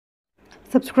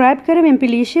Subscribe करें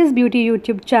विम्पिलिशियस beauty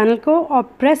YouTube channel को और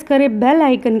प्रेस करें बेल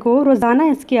आइकन को रोज़ाना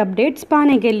इसके अपडेट्स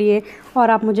पाने के लिए। और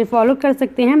आप मुझे फॉलो कर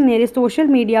सकते हैं मेरे सोशल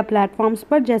मीडिया प्लेटफॉर्म्स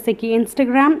पर जैसे कि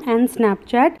Instagram and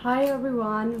Snapchat. Hi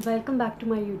everyone, welcome back to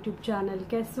my YouTube channel.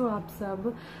 कैसे हो आप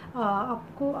सब?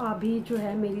 आपको अभी जो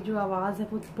है मेरी जो आवाज़ है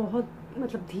वो बहुत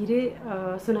धीरे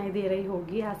सुनाई दे रही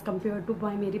होगी एज़ कम्पेयर टू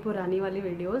मेरी पुरानी वाली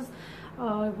वीडियोज़।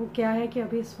 वो क्या है कि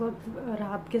अभी इस वक्त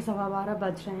रात के 12:15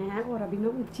 बज रहे हैं और अभी मैं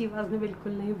ऊंची आवाज़ में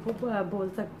बिल्कुल नहीं बोल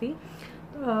सकती।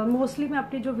 मोस्टली मैं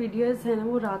अपनी जो वीडियोस हैं ना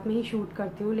वो रात में ही शूट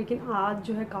करती हूँ, लेकिन आज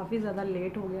जो है काफ़ी ज़्यादा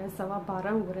लेट हो गया है,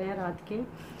 12:15 हो रहे हैं रात के।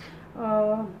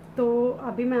 तो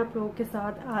अभी मैं आप लोगों के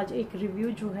साथ आज एक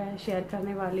रिव्यू जो है शेयर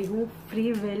करने वाली हूँ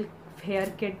फ्रीविल हेयर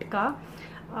किट का।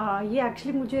 ये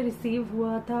एक्चुअली मुझे रिसीव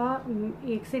हुआ था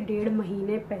 1 से 1.5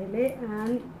 महीने पहले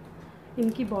एंड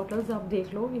इनकी बॉटल्स आप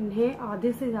देख लो, इन्हें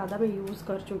आधे से ज़्यादा मैं यूज़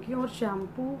कर चुकी हूँ और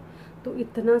शैम्पू तो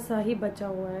इतना सा ही बचा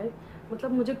हुआ है।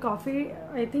 मतलब मुझे काफ़ी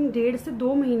आई थिंक 1.5 से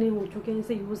 2 महीने हो चुके हैं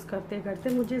इसे यूज़ करते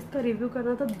करते। मुझे इसका रिव्यू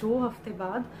करना था 2 हफ्ते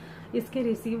बाद, इसके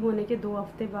रिसीव होने के 2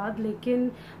 हफ्ते बाद, लेकिन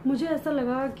मुझे ऐसा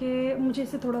लगा कि मुझे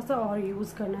इसे थोड़ा सा और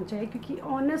यूज़ करना चाहिए क्योंकि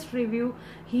ऑनेस्ट रिव्यू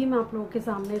ही मैं आप लोगों के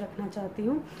सामने रखना चाहती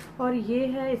हूँ। और ये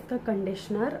है इसका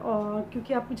कंडीशनर, और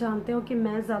क्योंकि आप जानते हो कि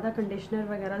मैं ज़्यादा कंडीशनर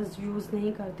वगैरह यूज़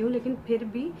नहीं करती हूँ, लेकिन फिर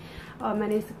भी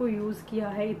मैंने इसको यूज़ किया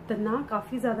है, इतना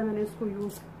काफ़ी ज़्यादा मैंने इसको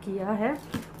यूज़ किया है।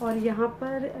 और यहाँ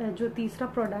पर जो तीसरा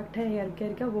प्रोडक्ट है हेयर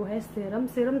केयर का वो है सीरम।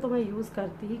 सीरम तो मैं यूज़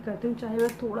करती हूँ, चाहे मैं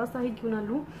थोड़ा सा ही क्यों ना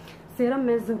लूँ, सीरम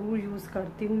मैं ज़रूर यूज़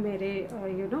करती हूँ मेरे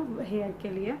हेयर के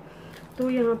लिए। तो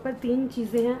यहाँ पर 3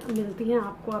 चीज़ें हैं मिलती हैं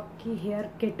आपको आपकी हेयर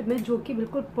किट में, जो कि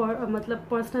बिल्कुल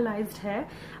पर्सनलाइज्ड है।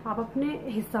 आप अपने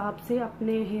हिसाब से,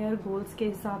 अपने हेयर गोल्स के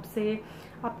हिसाब से,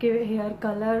 आपके हेयर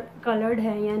कलर्ड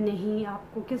है या नहीं,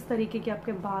 आपको किस तरीके के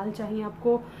आपके बाल चाहिए,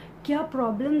 आपको क्या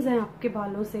प्रॉब्लम्स हैं आपके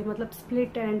बालों से, मतलब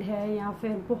स्प्लिट एंड है या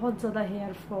फिर बहुत ज़्यादा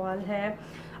हेयर फॉल है।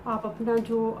 आप अपना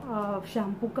जो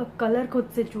शैम्पू का कलर खुद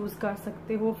से चूज़ कर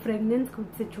सकते हो, फ्रेगनेंस खुद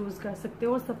से चूज़ कर सकते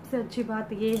हो। और सबसे अच्छी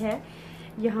बात ये है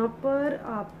यहाँ पर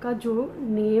आपका जो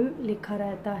नेम लिखा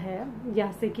रहता है,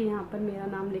 जैसे कि यहाँ पर मेरा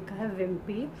नाम लिखा है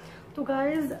विम्पी। तो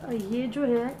गाइज ये जो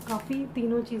है काफ़ी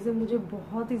तीनों चीज़ें मुझे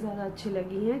बहुत ही ज़्यादा अच्छी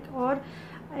लगी हैं। और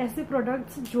ऐसे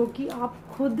प्रोडक्ट्स जो कि आप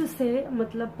खुद से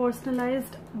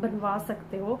पर्सनलाइज्ड बनवा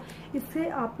सकते हो, इससे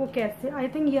आपको कैसे, आई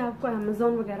थिंक ये आपको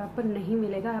अमेज़ॉन वगैरह पर नहीं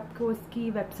मिलेगा, आपको इसकी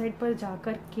वेबसाइट पर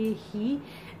जाकर के ही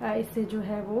इसे जो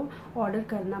है वो ऑर्डर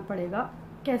करना पड़ेगा।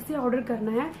 कैसे ऑर्डर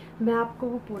करना है मैं आपको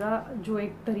वो पूरा जो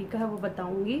एक तरीका है वो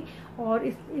बताऊंगी, और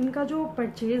इनका जो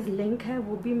परचेज लिंक है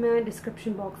वो भी मैं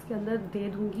डिस्क्रिप्शन बॉक्स के अंदर दे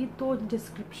दूंगी। तो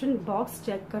डिस्क्रिप्शन बॉक्स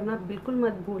चेक करना बिल्कुल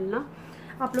मत भूलना।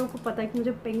 आप लोगों को पता है कि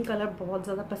मुझे पिंक कलर बहुत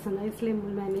ज़्यादा पसंद है, इसलिए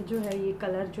मैंने जो है ये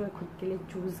कलर जो है खुद के लिए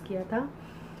चूज़ किया था।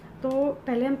 तो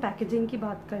पहले हम पैकेजिंग की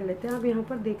बात कर लेते हैं। आप यहाँ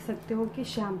पर देख सकते हो कि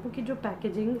शैम्पू की जो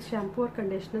पैकेजिंग, शैम्पू और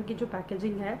कंडीशनर की जो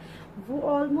पैकेजिंग है वो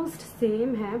ऑलमोस्ट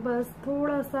सेम है, बस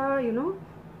थोड़ा सा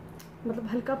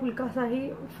हल्का फुल्का सा ही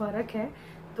फ़र्क है।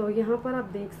 तो यहाँ पर आप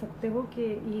देख सकते हो कि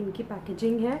ये इनकी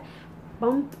पैकेजिंग है,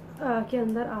 पंप के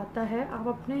अंदर आता है। आप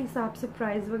अपने हिसाब से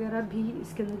प्राइस वगैरह भी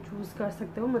इसके अंदर चूज़ कर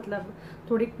सकते हो, मतलब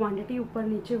थोड़ी क्वांटिटी ऊपर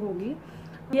नीचे होगी।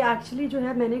 ये एक्चुअली जो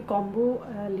है मैंने कॉम्बो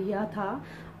लिया था,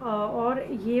 और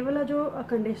ये वाला जो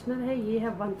कंडीशनर है ये है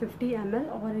 150 ml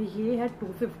और ये है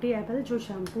 250 ml जो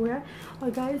शैम्पू है।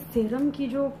 और गाइस सीरम की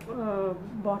जो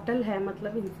बॉटल है,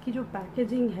 मतलब इसकी जो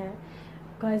पैकेजिंग है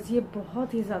गाइस, ये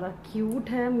बहुत ही ज़्यादा क्यूट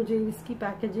है। मुझे इसकी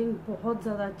पैकेजिंग बहुत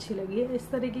ज़्यादा अच्छी लगी है। इस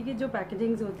तरीके की जो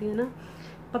पैकेजिंग्स होती है ना,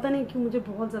 पता नहीं क्यों मुझे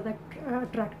बहुत ज़्यादा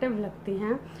अट्रैक्टिव लगती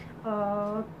हैं।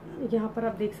 यहाँ पर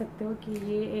आप देख सकते हो कि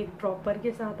ये एक ड्रॉपर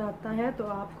के साथ आता है, तो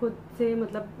आप खुद से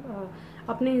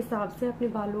अपने हिसाब से, अपने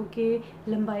बालों के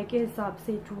लंबाई के हिसाब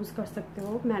से चूज़ कर सकते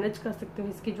हो, मैनेज कर सकते हो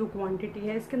इसकी जो क्वांटिटी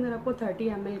है। इसके अंदर आपको 30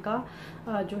 ml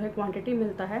का जो है क्वांटिटी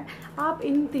मिलता है। आप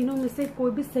इन तीनों में से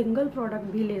कोई भी सिंगल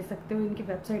प्रोडक्ट भी ले सकते हो इनकी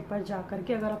वेबसाइट पर जा कर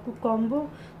के। अगर आपको कॉम्बो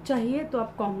चाहिए तो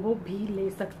आप कॉम्बो भी ले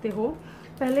सकते हो।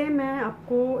 पहले मैं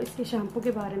आपको इसके शैम्पू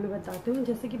के बारे में बताती हूँ।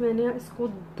 जैसे कि मैंने इसको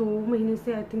 2 महीने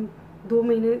से, आई थिंक 2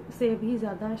 महीने से भी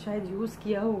ज़्यादा शायद यूज़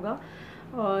किया होगा,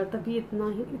 और तभी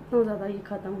इतना ज़्यादा ये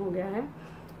ख़त्म हो गया है।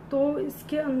 तो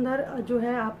इसके अंदर जो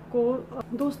है आपको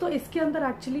दोस्तों, इसके अंदर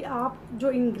एक्चुअली आप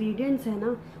जो इंग्रेडिएंट्स हैं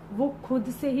ना वो खुद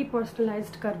से ही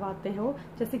पर्सनलाइज्ड करवाते हो।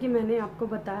 जैसे कि मैंने आपको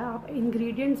बताया, आप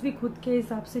इंग्रेडिएंट्स भी खुद के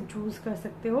हिसाब से चूज़ कर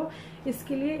सकते हो।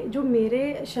 इसके लिए जो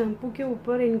मेरे शैम्पू के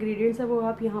ऊपर इंग्रेडिएंट्स है वो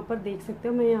आप यहाँ पर देख सकते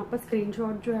हो। मैं यहाँ पर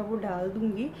स्क्रीनशॉट जो है वो डाल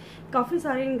दूँगी। काफ़ी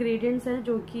सारे इंग्रेडिएंट्स हैं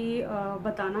जो कि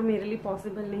बताना मेरे लिए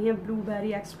पॉसिबल नहीं है।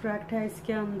 ब्लूबेरी एक्सट्रैक्ट है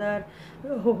इसके अंदर,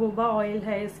 जोजोबा ऑयल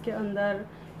है इसके अंदर,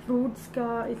 फ्रूट्स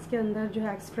का इसके अंदर जो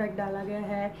है एक्सट्रैक्ट डाला गया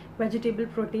है, वेजिटेबल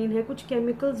प्रोटीन है, कुछ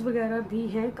केमिकल्स वगैरह भी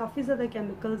हैं, काफ़ी ज़्यादा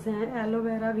केमिकल्स हैं,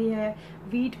 एलोवेरा भी है,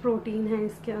 वीट प्रोटीन है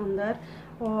इसके अंदर।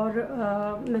 और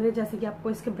मैंने जैसे कि आपको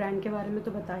इसके ब्रांड के बारे में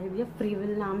तो बता ही दिया,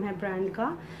 फ्रीविल नाम है ब्रांड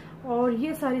का। और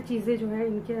ये सारी चीज़ें जो है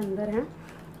इनके अंदर हैं।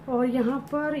 और यहाँ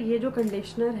पर ये जो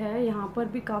कंडीशनर है, यहाँ पर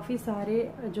भी काफ़ी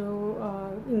सारे जो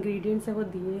इंग्रेडिएंट्स है वो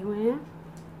दिए हुए हैं।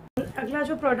 अगला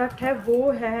जो प्रोडक्ट है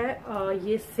वो है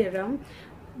ये सीरम।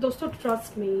 दोस्तों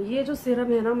ट्रस्ट मी, ये जो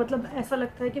सीरम है ना, मतलब ऐसा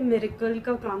लगता है कि मिरेकल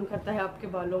का काम करता है आपके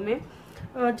बालों में।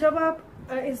 जब आप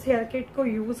इस हेयर किट को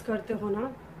यूज़ करते हो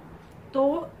ना,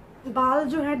 तो बाल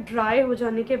जो है ड्राई हो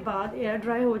जाने के बाद, एयर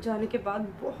ड्राई हो जाने के बाद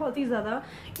बहुत ही ज़्यादा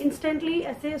इंस्टेंटली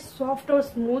ऐसे सॉफ्ट और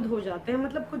स्मूथ हो जाते हैं।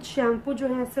 मतलब कुछ शैम्पू जो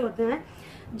है ऐसे होते हैं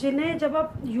जिन्हें जब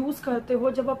आप यूज़ करते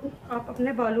हो, जब आप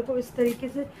अपने बालों को इस तरीके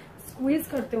से स्क्वीज़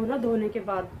करते हो ना धोने के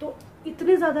बाद, तो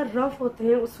इतने ज़्यादा रफ होते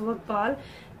हैं उस वक्त बाल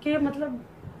कि मतलब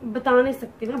बता नहीं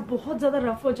सकती ना, बहुत ज़्यादा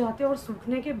रफ हो जाते हैं और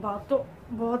सूखने के बाद तो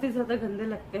बहुत ही ज़्यादा गंदे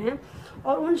लगते हैं।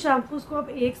 और उन शैम्पूज़ को आप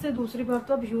एक से दूसरी बार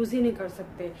तो आप यूज़ ही नहीं कर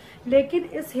सकते। लेकिन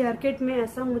इस हेयर किट में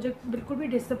ऐसा मुझे बिल्कुल भी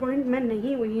डिसअपॉइंट मैं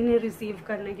नहीं हुई इन्हें रिसीव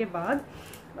करने के बाद।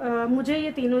 मुझे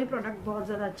ये तीनों ही प्रोडक्ट बहुत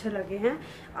ज़्यादा अच्छे लगे हैं।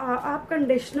 आप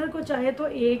कंडीशनर को चाहे तो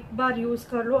एक बार यूज़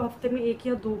कर लो, हफ्ते में 1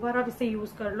 या 2 बार आप इसे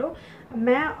यूज़ कर लो।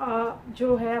 मैं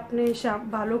जो है अपने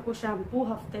बालों को शैम्पू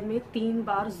हफ्ते में 3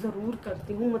 बार ज़रूर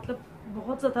करती हूँ। मतलब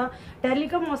बहुत ज़्यादा, दिल्ली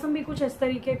का मौसम भी कुछ इस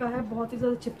तरीके का है, बहुत ही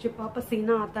ज़्यादा चिपचिपा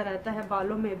पसीना आता रहता है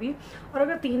बालों में भी। और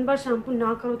अगर 3 बार शैम्पू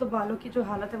ना करो तो बालों की जो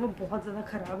हालत है वो बहुत ज़्यादा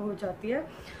ख़राब हो जाती है।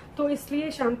 तो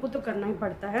इसलिए शैम्पू तो करना ही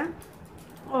पड़ता है।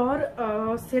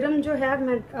 और सीरम जो है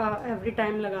मैं एवरी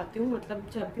टाइम लगाती हूँ। मतलब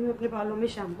जब भी मैं अपने बालों में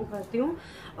शैम्पू करती हूँ,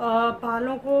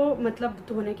 बालों को मतलब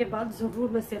धोने के बाद ज़रूर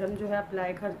मैं सीरम जो है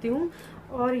अप्लाई करती हूँ।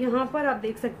 और यहाँ पर आप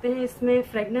देख सकते हैं इसमें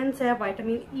फ्रेगनेंस है,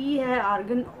 विटामिन ई है,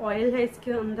 आर्गन ऑयल है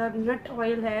इसके अंदर, नट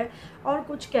ऑयल है, और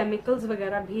कुछ केमिकल्स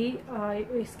वगैरह भी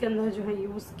इसके अंदर जो है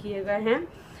यूज़ किए गए हैं।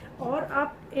 और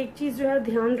आप एक चीज़ जो है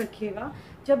ध्यान रखिएगा,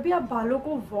 जब भी आप बालों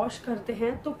को वॉश करते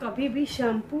हैं तो कभी भी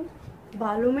शैम्पू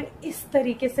बालों में इस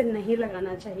तरीके से नहीं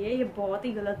लगाना चाहिए। ये बहुत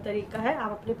ही गलत तरीका है,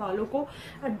 आप अपने बालों को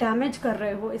डैमेज कर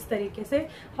रहे हो इस तरीके से।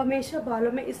 हमेशा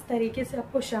बालों में इस तरीके से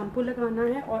आपको शैम्पू लगाना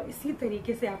है और इसी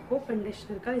तरीके से आपको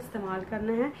कंडीशनर का इस्तेमाल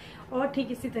करना है, और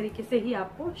ठीक इसी तरीके से ही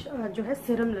आपको जो है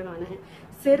सीरम लगाना है।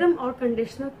 सीरम और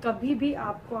कंडीशनर कभी भी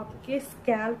आपको आपके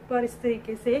स्कैल्प पर इस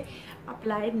तरीके से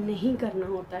अप्लाई नहीं करना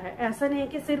होता है। ऐसा नहीं है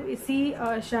कि सिर्फ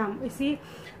इसी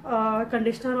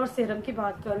कंडीशनर और सीरम की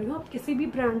बात कर रही हूँ। आप किसी भी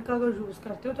ब्रांड का अगर यूज़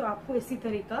करते हो तो आपको इसी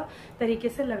तरीके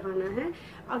से लगाना है।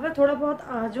 अगर थोड़ा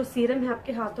बहुत जो सीरम है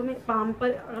आपके हाथों में, पाम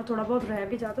पर अगर थोड़ा बहुत रह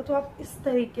भी जाता तो आप इस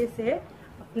तरीके से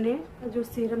अपने जो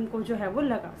सीरम को जो है वो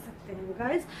लगा सकते हैं।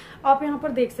 गाइज आप यहाँ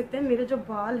पर देख सकते हैं मेरे जो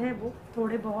बाल हैं वो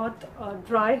थोड़े बहुत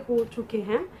ड्राई हो चुके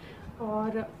हैं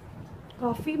और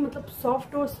काफ़ी मतलब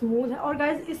सॉफ्ट और स्मूथ है। और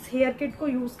गाइज इस हेयर किट को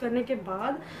यूज़ करने के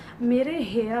बाद मेरे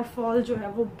हेयर फॉल जो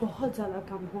है वो बहुत ज़्यादा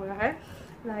कम हो रहा है।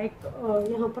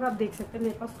 यहाँ पर आप देख सकते हैं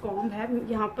मेरे पास कॉम्ब है।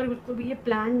 यहाँ पर बिल्कुल भी ये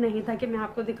प्लान नहीं था कि मैं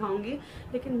आपको दिखाऊंगी,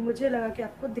 लेकिन मुझे लगा कि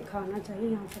आपको दिखाना चाहिए।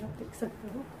 यहाँ पर आप देख सकते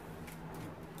हो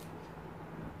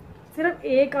सिर्फ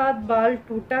एक आध बाल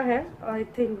टूटा है, आई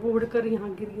थिंक वो उड़कर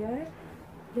यहाँ गिर गया है।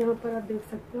 यहाँ पर आप देख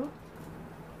सकते हो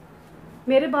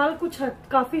मेरे बाल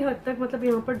काफ़ी हद तक मतलब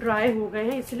यहाँ पर ड्राई हो गए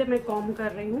हैं, इसलिए मैं कॉम्ब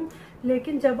कर रही हूँ।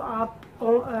 लेकिन जब आप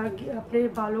अपने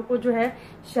बालों को जो है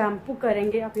शैम्पू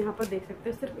करेंगे, आप यहाँ पर देख सकते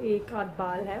हो सिर्फ एक आध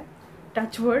बाल है,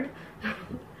 टचवुड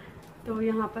तो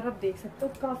यहाँ पर आप देख सकते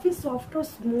हो काफ़ी सॉफ्ट और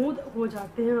स्मूथ हो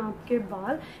जाते हैं आपके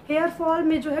बाल। हेयर फॉल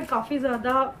में जो है काफ़ी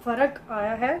ज़्यादा फ़र्क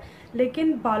आया है,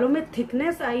 लेकिन बालों में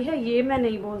थिकनेस आई है ये मैं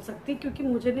नहीं बोल सकती, क्योंकि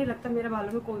मुझे नहीं लगता मेरे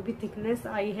बालों में कोई भी थिकनेस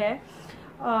आई है।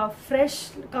 फ्रेश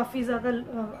काफ़ी ज़्यादा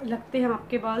लगते हैं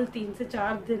आपके बाल 3 से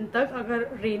 4 दिन तक। अगर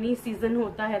रेनी सीज़न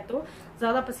होता है तो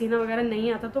ज़्यादा पसीना वगैरह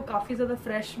नहीं आता तो काफ़ी ज़्यादा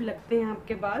फ्रेश लगते हैं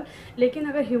आपके बाल। लेकिन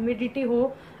अगर ह्यूमिडिटी हो,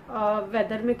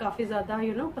 वेदर में काफ़ी ज़्यादा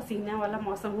पसीने वाला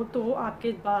मौसम हो, तो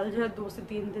आपके बाल जो है 2 से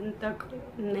 3 दिन तक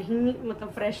नहीं मतलब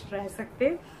फ्रेश रह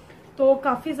सकते। तो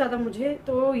काफ़ी ज़्यादा मुझे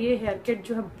तो ये हेयर किट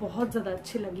जो है बहुत ज़्यादा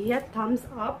अच्छी लगी है, थम्स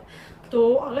अप।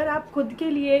 तो अगर आप खुद के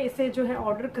लिए इसे जो है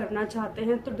ऑर्डर करना चाहते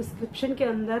हैं तो डिस्क्रिप्शन के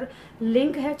अंदर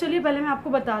लिंक है। चलिए पहले मैं आपको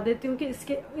बता देती हूँ कि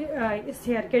इस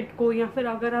हेयर किट को, या फिर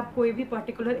अगर आप कोई भी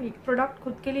पर्टिकुलर एक प्रोडक्ट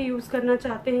खुद के लिए यूज़ करना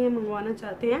चाहते हैं या मंगवाना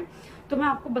चाहते हैं, तो मैं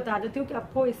आपको बता देती हूँ कि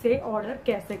आपको इसे ऑर्डर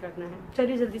कैसे करना है।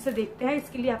 चलिए जल्दी से देखते हैं।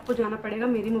 इसके लिए आपको जाना पड़ेगा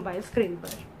मेरी मोबाइल स्क्रीन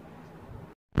पर।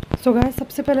 सो गाइस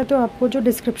सबसे पहले तो आपको जो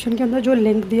डिस्क्रिप्शन के अंदर जो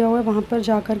लिंक दिया हुआ है वहाँ पर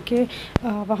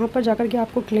जाकर के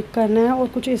आपको क्लिक करना है, और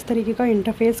कुछ इस तरीके का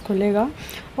इंटरफेस खुलेगा।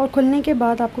 और खुलने के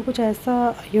बाद आपको कुछ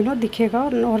ऐसा दिखेगा,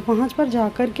 और वहाँ पर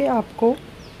जाकर के आपको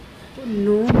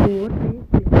नो मोर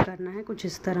पे क्लिक करना है कुछ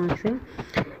इस तरह से।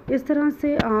 इस तरह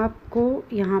से आपको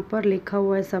यहाँ पर लिखा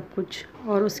हुआ है सब कुछ,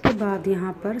 और उसके बाद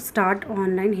यहाँ पर स्टार्ट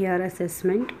ऑनलाइन हेयर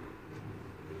असेसमेंट।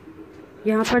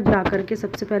 यहाँ पर जा कर के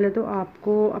सबसे पहले तो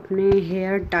आपको अपने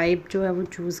हेयर टाइप जो है वो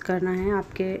चूज़ करना है।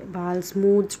 आपके बाल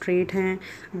स्मूथ स्ट्रेट हैं,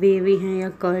 वेवी हैं या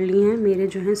कर्ली हैं। मेरे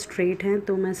जो हैं स्ट्रेट हैं,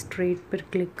 तो मैं स्ट्रेट पर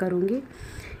क्लिक करूँगी।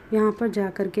 यहाँ पर जा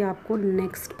कर के आपको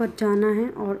नेक्स्ट पर जाना है,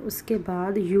 और उसके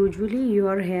बाद यूजुअली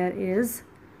योर हेयर इज़,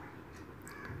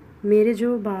 मेरे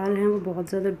जो बाल हैं वो बहुत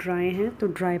ज़्यादा ड्राई हैं, तो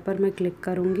ड्राई पर मैं क्लिक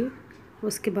करूँगी।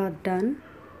 उसके बाद डन,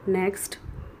 नेक्स्ट।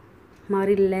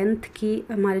 हमारी लेंथ की,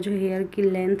 हमारे जो हेयर की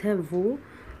लेंथ है वो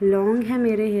लॉन्ग है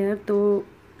मेरे हेयर, तो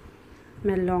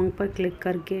मैं लॉन्ग पर क्लिक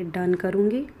करके डन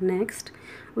करूँगी, नेक्स्ट।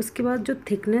 उसके बाद जो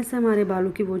थिकनेस है हमारे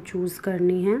बालों की वो चूज़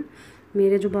करनी है।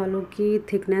 मेरे जो बालों की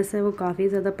थिकनेस है वो काफ़ी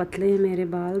ज़्यादा पतले हैं मेरे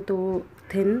बाल, तो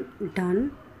थिन, डन,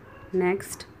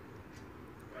 नेक्स्ट।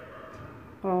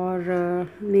 और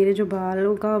मेरे जो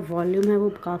बालों का वॉल्यूम है वो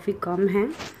काफ़ी कम है,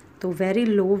 तो वेरी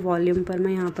लो वॉल्यूम पर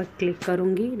मैं यहाँ पर क्लिक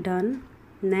करूँगी, डन,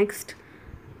 नेक्स्ट।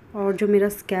 और जो मेरा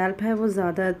स्कैल्प है वो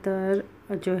ज़्यादातर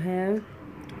जो है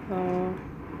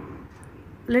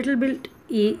लिटिल बिट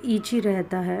ईची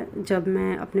रहता है। जब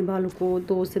मैं अपने बालों को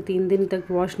 2 से 3 दिन तक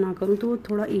वॉश ना करूँ तो वो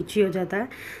थोड़ा ईची हो जाता है,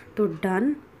 तो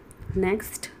डन,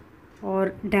 नेक्स्ट।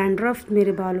 और डैंड्रफ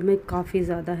मेरे बालों में काफ़ी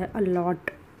ज़्यादा है, अ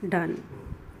लॉट, डन।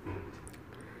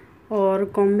 और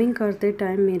कॉम्बिंग करते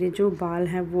टाइम मेरे जो बाल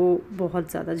हैं वो बहुत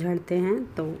ज़्यादा झड़ते हैं,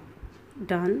 तो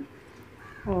डन।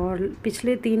 और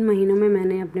पिछले 3 महीनों में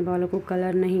मैंने अपने बालों को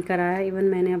कलर नहीं कराया, इवन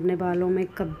मैंने अपने बालों में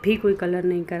कभी कोई कलर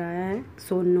नहीं कराया है,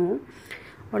 सो नो।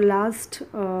 और लास्ट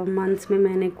मंथ्स में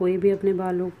मैंने कोई भी अपने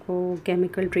बालों को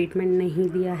केमिकल ट्रीटमेंट नहीं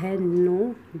दिया है,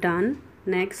 no, done,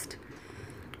 next.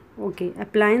 Okay,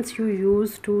 appliance you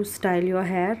use to style your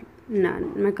hair,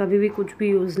 none. मैं कभी भी कुछ भी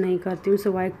यूज़ नहीं करती हूँ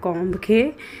सिवाय कॉम्ब के।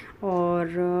 और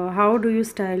how do you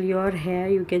style your hair,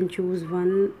 you can choose one,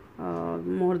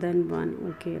 more than one,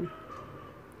 okay.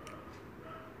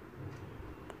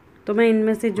 तो मैं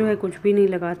इनमें से जो है कुछ भी नहीं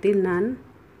लगाती, नन।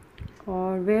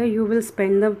 और where you will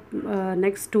spend the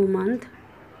next 2 month,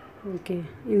 okay,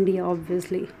 India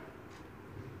obviously.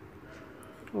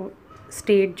 और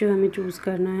स्टेट जो हमें चूज़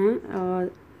करना है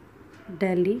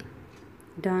Delhi,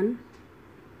 done.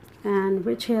 And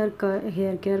which hair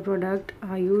care product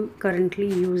are you currently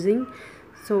using,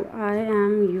 so I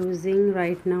am using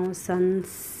right now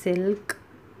Sunsilk,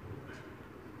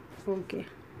 okay,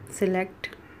 select.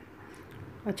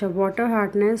 अच्छा, water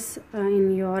hardness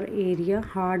in your area,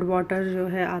 hard water जो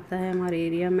है आता है हमारे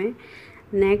एरिया में,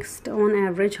 next. On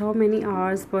average how many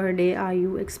hours per day are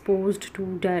you exposed to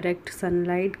direct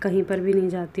sunlight, कहीं पर भी नहीं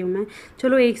जाती हूँ मैं,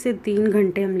 चलो 1 से 3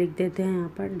 घंटे हम लिख देते हैं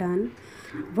यहाँ पर, done.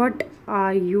 What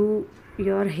are you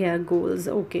your hair goals,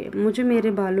 okay, मुझे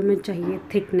मेरे बालों में चाहिए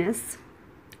थिकनेस,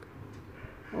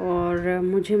 और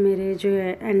मुझे मेरे जो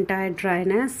है एंटायर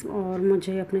ड्राइनेस, और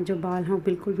मुझे अपने जो बाल हैं वो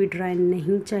बिल्कुल भी ड्राई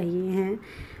नहीं चाहिए हैं,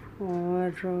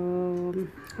 और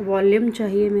वॉल्यूम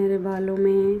चाहिए मेरे बालों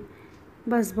में,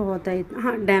 बस बहुत है इतना।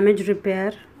 हाँ, डैमेज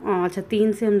रिपेयर, अच्छा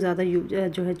 3 से हम ज़्यादा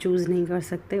जो है चूज़ नहीं कर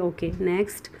सकते, ओके,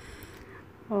 नेक्स्ट।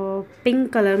 और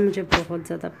पिंक कलर मुझे बहुत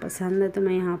ज़्यादा पसंद है, तो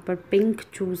मैं यहाँ पर पिंक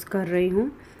चूज़ कर रही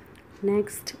हूँ,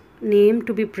 next. Name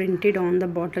to be printed on the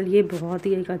bottle, ये बहुत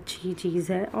ही एक अच्छी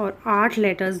चीज़ है, और 8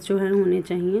 लेटर्स जो हैं होने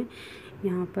चाहिए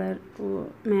यहाँ पर।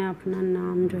 मैं अपना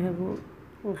नाम जो है वो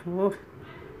ओहो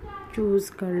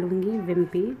चूज़ कर लूँगी,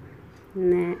 Wimpy,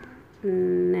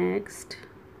 next,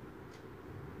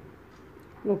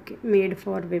 okay, made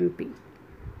for Wimpy.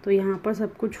 तो यहाँ पर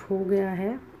सब कुछ हो गया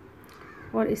है,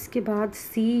 और इसके बाद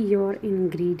see your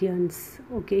ingredients,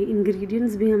 okay,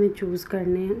 ingredients भी हमें चूज़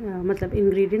करने मतलब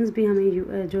इंग्रेडिएंट्स भी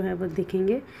हमें जो है वो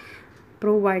दिखेंगे।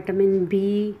 Pro vitamin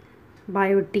B,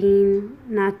 biotin,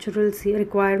 natural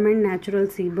requirement natural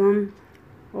sebum,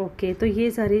 okay, तो ये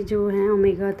सारी जो हैं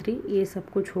ओमेगा 3 ये सब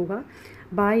कुछ होगा।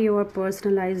 By your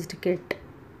personalised kit,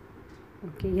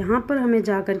 okay, यहाँ पर हमें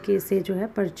जा कर के इसे जो है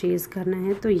परचेज़ करना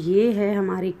है। तो ये है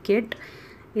हमारी किट,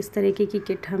 इस तरीके की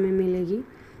किट हमें मिलेगी।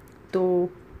 तो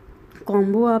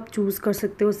कॉम्बो आप चूज़ कर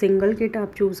सकते हो, सिंगल किट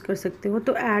आप चूज़ कर सकते हो।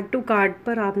 तो ऐड टू कार्ट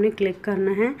पर आपने क्लिक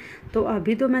करना है। तो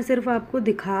अभी तो मैं सिर्फ आपको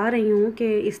दिखा रही हूँ कि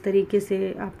इस तरीके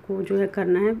से आपको जो है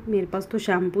करना है। मेरे पास तो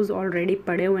शैम्पूज़ ऑलरेडी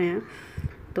पड़े हुए हैं,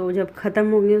 तो जब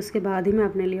ख़त्म होंगे उसके बाद ही मैं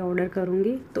अपने लिए ऑर्डर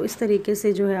करूँगी। तो इस तरीके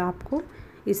से जो है आपको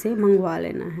इसे मंगवा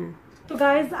लेना है। तो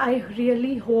गाइज़, आई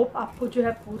रियली होप आपको जो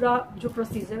है पूरा जो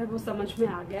प्रोसीजर है वो समझ में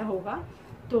आ गया होगा।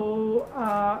 तो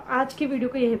आज की वीडियो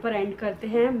को यहीं पर एंड करते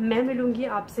हैं। मैं मिलूँगी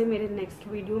आपसे मेरे नेक्स्ट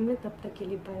वीडियो में, तब तक के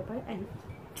लिए bye bye and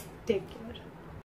take care.